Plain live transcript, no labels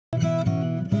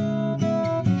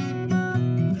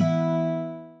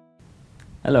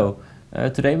Hello,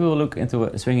 today we will look into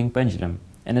a swinging pendulum,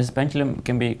 and this pendulum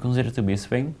can be considered to be a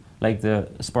swing, like the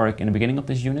spark in the beginning of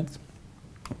this unit.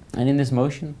 And in this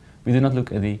motion, we do not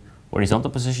look at the horizontal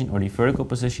position or the vertical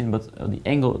position, but the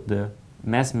angle the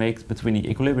mass makes between the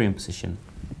equilibrium position.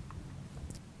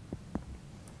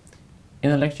 In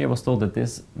the lecture I was told that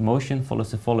this motion follows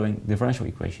the following differential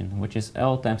equation, which is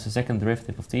L times the second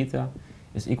derivative of theta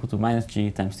is equal to minus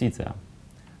g times theta.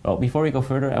 Well, before we go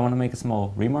further, I want to make a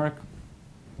small remark.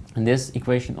 And this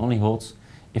equation only holds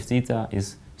if theta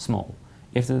is small.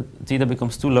 If the theta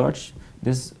becomes too large,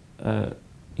 this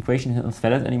equation is not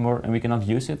valid anymore and we cannot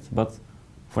use it, but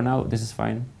for now this is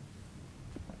fine.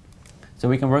 So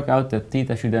we can work out that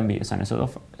theta should then be a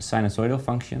sinusoidal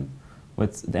function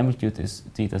with the amplitude is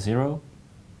theta 0.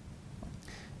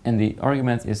 And the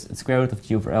argument is the square root of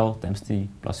g over L times t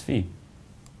plus v.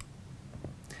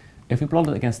 If we plot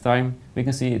it against time, we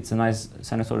can see it's a nice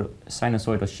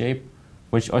sinusoidal shape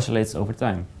which oscillates over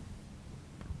time.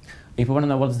 If we want to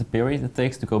know what is the period it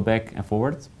takes to go back and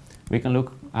forward, we can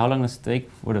look how long does it take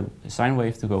for the sine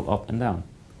wave to go up and down.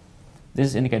 This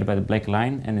is indicated by the black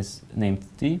line and is named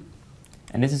t,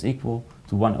 and this is equal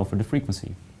to 1 over the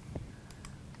frequency.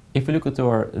 If we look at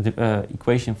our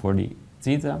equation for the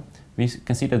theta, we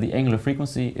can see that the angular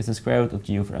frequency is the square root of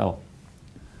g over L.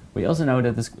 We also know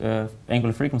that this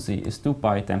angular frequency is 2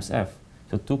 pi times f.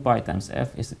 So 2 pi times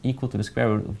f is equal to the square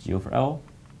root of g over L.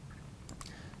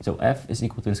 So f is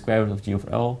equal to the square root of g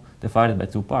over L divided by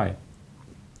 2 pi.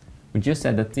 We just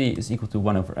said that t is equal to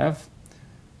 1 over f.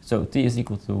 So t is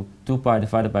equal to 2 pi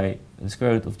divided by the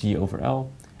square root of g over L.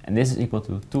 And this is equal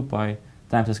to 2 pi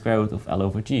times the square root of L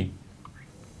over g.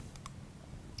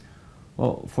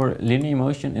 Well, for linear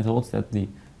motion, it holds that the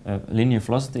linear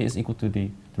velocity is equal to the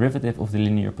derivative of the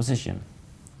linear position.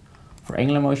 For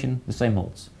angular motion, the same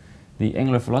holds. The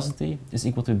angular velocity is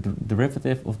equal to the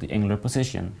derivative of the angular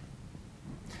position.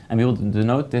 And we will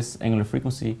denote this angular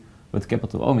frequency with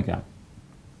capital omega.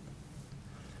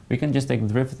 We can just take the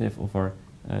derivative of our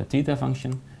theta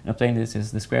function and obtain this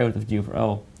as the square root of g over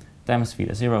L times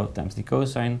theta 0 times the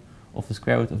cosine of the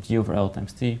square root of g over L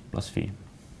times t plus v.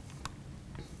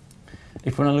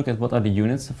 If we want to look at what are the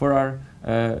units for our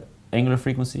angular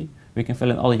frequency, we can fill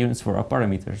in all the units for our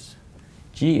parameters.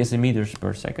 G is in meters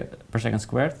per second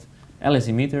squared, L is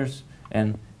in meters,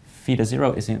 and theta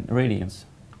 0 is in radians.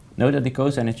 Note that the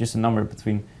cosine is just a number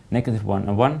between -1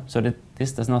 and 1, so that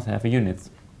this does not have a unit.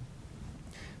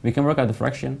 We can work out the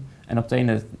fraction and obtain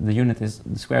that the unit is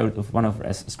the square root of 1 over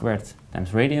s squared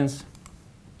times radians.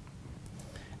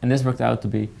 And this worked out to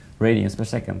be radians per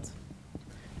second.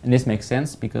 And this makes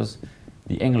sense because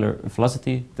the angular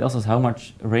velocity tells us how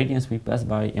much radians we pass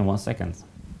by in 1 second.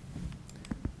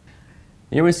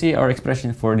 Here we see our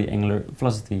expression for the angular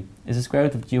velocity is the square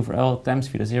root of g over L times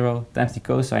theta 0 times the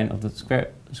cosine of the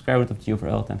square root of g over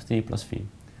L times t plus v.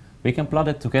 We can plot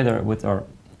it together with our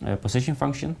position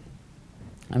function,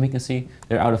 and we can see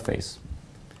they're out of phase.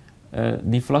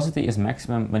 The velocity is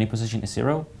maximum when the position is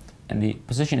 0, and the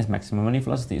position is maximum when the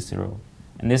velocity is 0.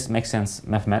 And this makes sense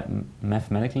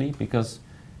mathematically because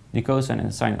the cosine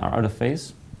and sine are out of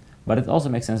phase, but it also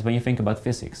makes sense when you think about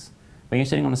physics. When you're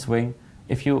sitting on a swing,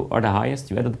 if you are the highest,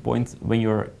 you're at the point when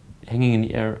you're hanging in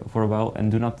the air for a while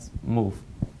and do not move.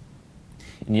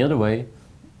 In the other way,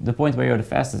 the point where you're the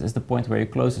fastest is the point where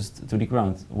you're closest to the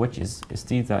ground, which is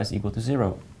theta is equal to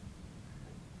 0.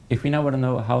 If we now want to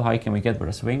know how high can we get with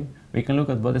a swing, we can look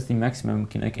at what is the maximum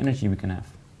kinetic energy we can have.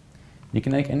 The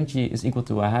kinetic energy is equal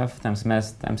to 1/2 times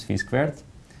mass times v squared.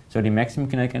 So the maximum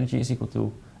kinetic energy is equal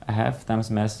to 1/2 times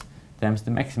mass times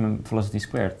the maximum velocity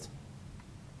squared.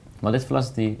 Well, this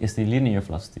velocity is the linear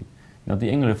velocity, not the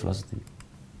angular velocity.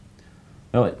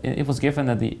 Well, it was given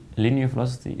that the linear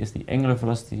velocity is the angular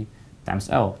velocity times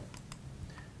L.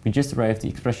 We just derived the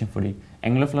expression for the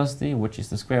angular velocity, which is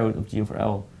the square root of g over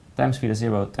L times theta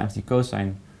 0 times the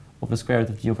cosine of the square root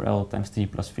of g over L times t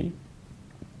plus v.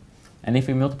 And if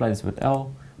we multiply this with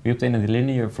L, we obtain that the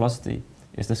linear velocity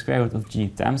is the square root of g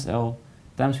times L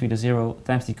times theta 0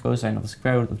 times the cosine of the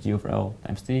square root of g over L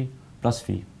times t plus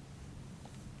v.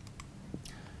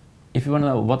 If you want to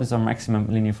know what is our maximum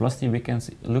linear velocity, we can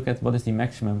look at what is the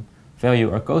maximum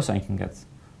value our cosine can get.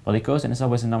 Well, the cosine is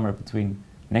always a number between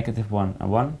 -1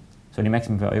 and 1, so the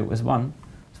maximum value is 1.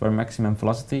 So our maximum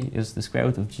velocity is the square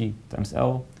root of g times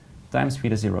L times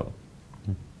theta 0.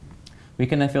 We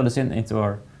can then fill this into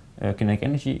our kinetic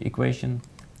energy equation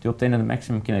to obtain that the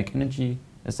maximum kinetic energy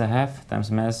is 1/2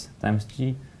 times mass times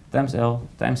g times L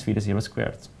times theta 0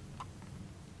 squared.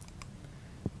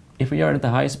 If we are at the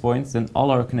highest point, then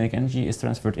all our kinetic energy is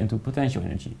transferred into potential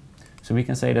energy. So we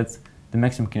can say that the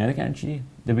maximum kinetic energy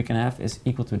that we can have is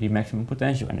equal to the maximum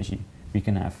potential energy. we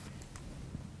can have.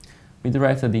 We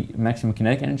derived that the maximum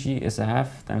kinetic energy is a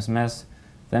half times mass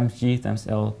times g times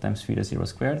L times theta 0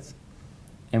 squared.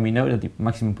 And we know that the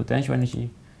maximum potential energy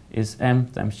is m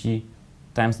times g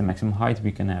times the maximum height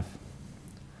we can have.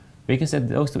 We can set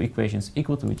those two equations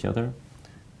equal to each other,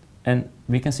 and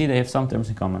we can see they have some terms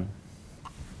in common.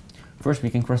 First, we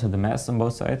can cross out the mass on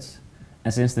both sides,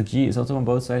 and since the g is also on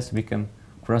both sides, we can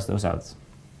cross those out.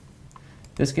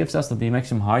 This gives us that the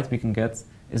maximum height we can get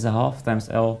is a half times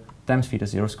L times theta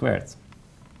 0 squared.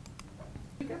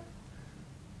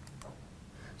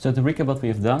 So to recap what we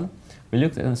have done, we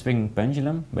looked at a swinging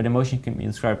pendulum where the motion can be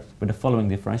described by the following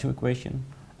differential equation.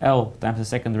 L times the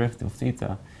second derivative of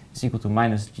theta is equal to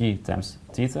minus g times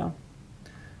theta.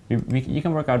 You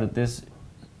can work out that this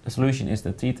solution is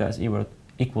that theta is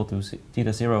equal to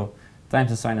theta 0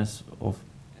 times the sinus of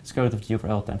square root of g over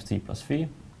L times t plus v. We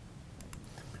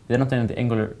then obtain that the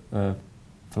angular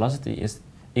velocity is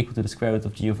equal to the square root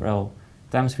of g over L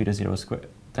times theta 0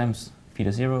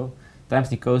 times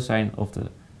the cosine of the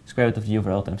square root of g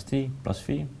over L times t plus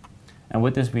v. And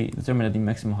with this we determine that the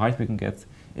maximum height we can get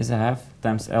is a half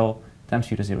times L times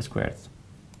theta 0 squared.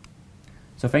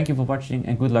 So thank you for watching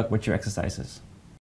and good luck with your exercises.